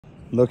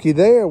Looky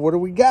there, what do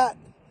we got?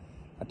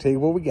 I'll tell you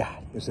what we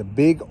got. It's a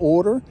big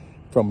order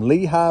from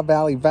Lehigh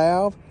Valley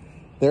Valve.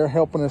 They're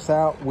helping us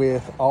out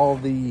with all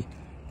the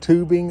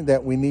tubing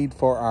that we need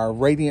for our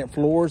radiant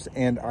floors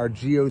and our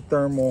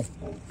geothermal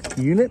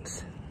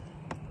units.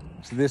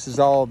 So this is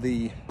all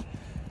the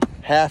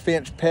 1/2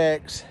 inch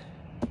PEX,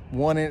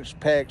 1 inch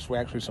PEX,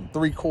 well actually some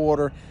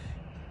 3/4,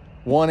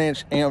 1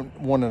 inch and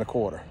 1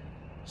 1/4.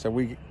 So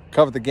we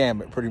cover the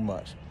gamut pretty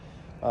much.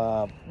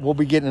 We'll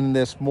be getting into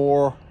this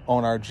more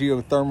on our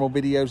geothermal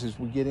videos as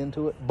we get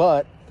into it,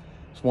 but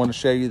just wanted to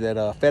show you that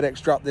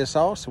FedEx dropped this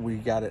off, so we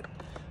got it.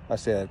 Like I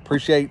said,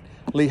 appreciate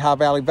Lehigh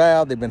Valley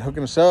Valve. They've been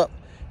hooking us up,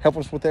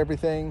 helping us with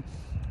everything,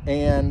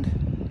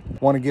 and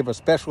want to give a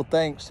special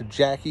thanks to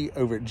Jackie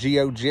over at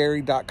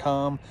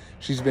geojerry.com.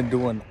 She's been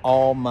doing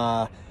all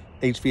my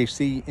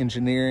HVAC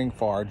engineering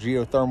for our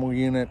geothermal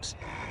units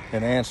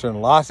and answering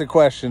lots of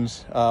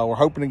questions. We're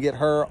hoping to get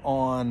her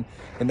on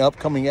an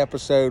upcoming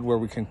episode where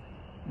we can,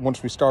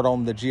 once we start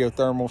on the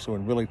geothermal, so we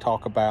can really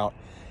talk about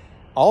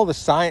all the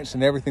science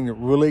and everything that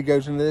really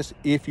goes into this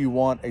if you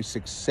want a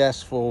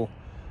successful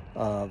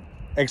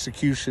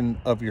execution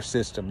of your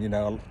system. You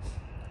know,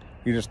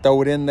 you just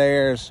throw it in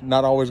there, it's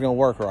not always going to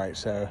work right.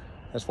 So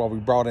that's why we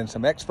brought in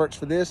some experts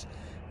for this,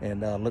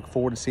 and look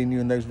forward to seeing you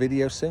in those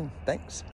videos soon. Thanks.